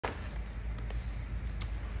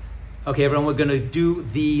Okay, everyone, we're going to do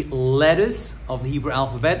the letters of the Hebrew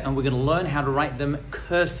alphabet, and we're going to learn how to write them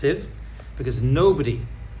cursive, because nobody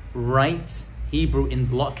writes Hebrew in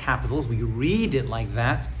block capitals. We read it like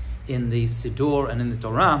that in the Siddur and in the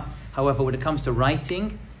Torah. However, when it comes to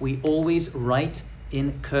writing, we always write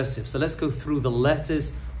in cursive. So let's go through the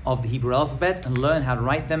letters of the Hebrew alphabet and learn how to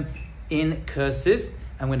write them in cursive.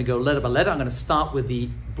 I'm going to go letter by letter. I'm going to start with the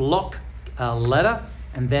block letter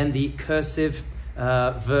and then the cursive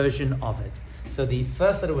version of it. So the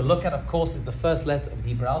first letter we'll look at, of course, is the first letter of the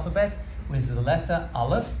Hebrew alphabet, which is the letter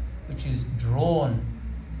Aleph, which is drawn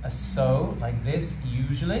so, like this,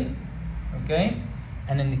 usually, okay?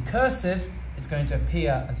 And in the cursive, it's going to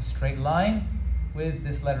appear as a straight line with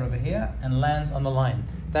this letter over here and lands on the line.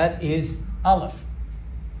 That is Aleph.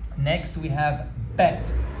 Next, we have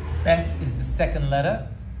Bet. Bet is the second letter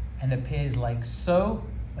and appears like so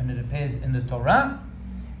when it appears in the Torah.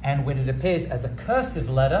 And when it appears as a cursive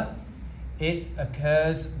letter, it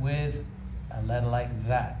occurs with a letter like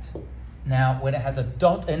that. Now, when it has a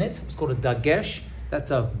dot in it, it's called a dagesh. That's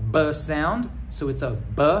a b sound. So it's a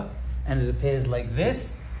b, and it appears like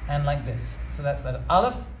this and like this. So that's letter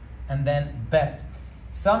Aleph and then Bet.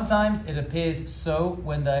 Sometimes it appears so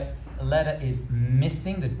when the letter is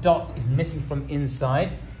missing, the dot is missing from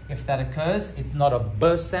inside. If that occurs, it's not a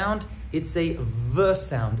b sound, it's a v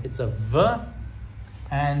sound. It's a v.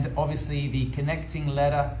 And obviously the connecting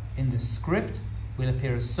letter in the script will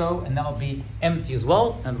appear as so, and that will be empty as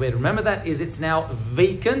well. And the way to remember that is it's now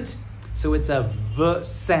vacant, so it's a v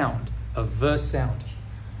sound, a v sound.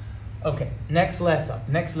 Okay, next letter.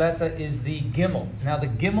 Next letter is the Gimel. Now the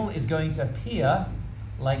Gimel is going to appear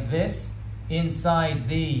like this inside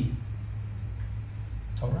the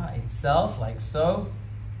Torah itself, like so.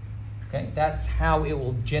 Okay, that's how it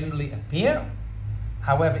will generally appear.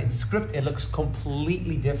 However, in script, it looks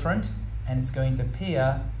completely different, and it's going to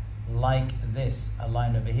appear like this, a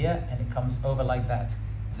line over here, and it comes over like that.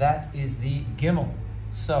 That is the Gimel.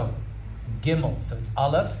 So, Gimel. So it's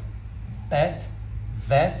Aleph, Bet,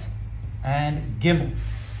 Vet, and Gimel.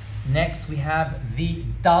 Next, we have the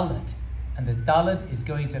Daled, and the Daled is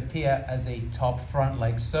going to appear as a top front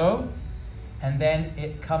like so, and then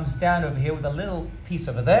it comes down over here with a little piece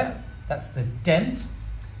over there. That's the dent.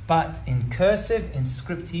 But in cursive, in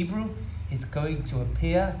script Hebrew, it's going to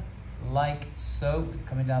appear like so,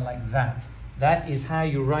 coming down like that. That is how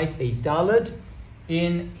you write a Daled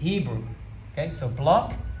in Hebrew. Okay, so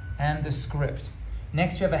block and the script.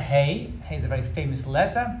 Next, you have a Hey. Hey is a very famous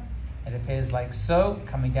letter. It appears like so,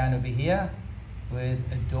 coming down over here, with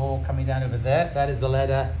a door coming down over there. That is the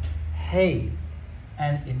letter Hey.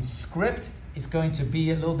 And in script, it's going to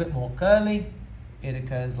be a little bit more curly. It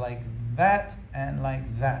occurs like that and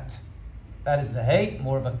like that. That is the Hey,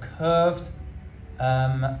 more of a curved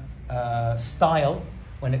style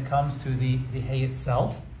when it comes to the Hey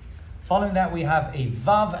itself. Following that, we have a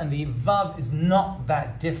Vav, and the Vav is not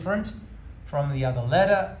that different from the other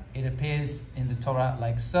letter. It appears in the Torah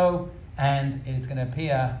like so, and it's going to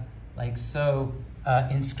appear like so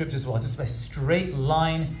in script as well, just a straight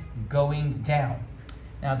line going down.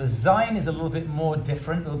 Now the Zayin is a little bit more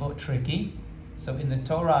different, a little bit tricky. So in the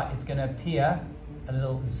Torah, it's going to appear a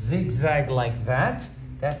little zigzag like that.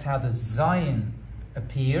 That's how the Zayin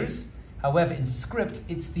appears. However, in script,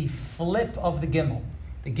 it's the flip of the Gimel.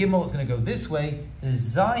 The Gimel is going to go this way. The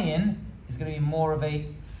Zayin is going to be more of a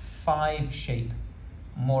 5 shape.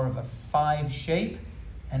 More of a 5 shape.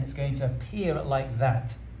 And it's going to appear like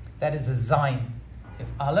that. That is the Zayin. So if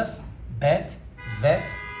Aleph, Bet, Vet,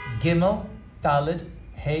 Gimel, Daled,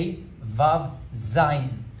 Hey, Vav,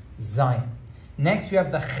 Zayin. Zayin. Next, we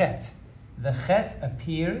have the Chet. The Chet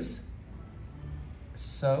appears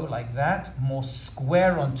so, like that, more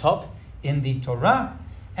square on top in the Torah.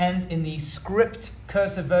 And in the script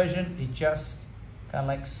cursive version, it just kind of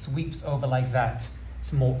like sweeps over like that.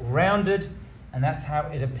 It's more rounded, and that's how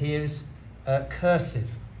it appears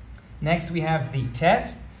cursive. Next, we have the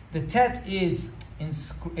Tet. The Tet is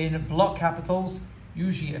in block capitals,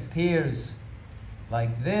 usually appears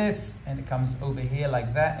like this, and it comes over here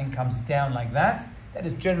like that, and comes down like that. That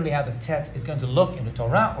is generally how the Tet is going to look in the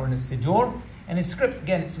Torah or in the Siddur. And in script,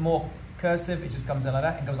 again, it's more cursive. It just comes in like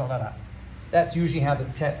that and goes out like that. That's usually how the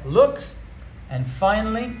Tet looks. And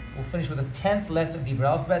finally, we'll finish with the 10th letter of the Hebrew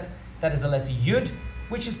alphabet. That is the letter Yud,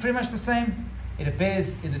 which is pretty much the same. It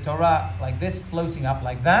appears in the Torah like this, floating up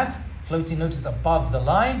like that. Floating, notice, above the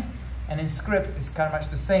line. And in script, it's kind of much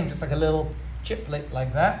the same, just like a little chiplet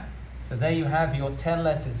like that. So there you have your 10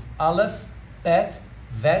 letters. Aleph, Bet,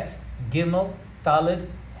 Vet, Gimel, Daled,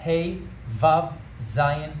 Hey, Vav,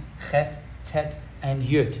 Zayin, Chet, Tet, and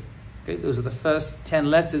Yud. Okay, those are the first 10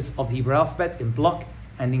 letters of the Hebrew alphabet in block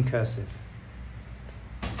and in cursive.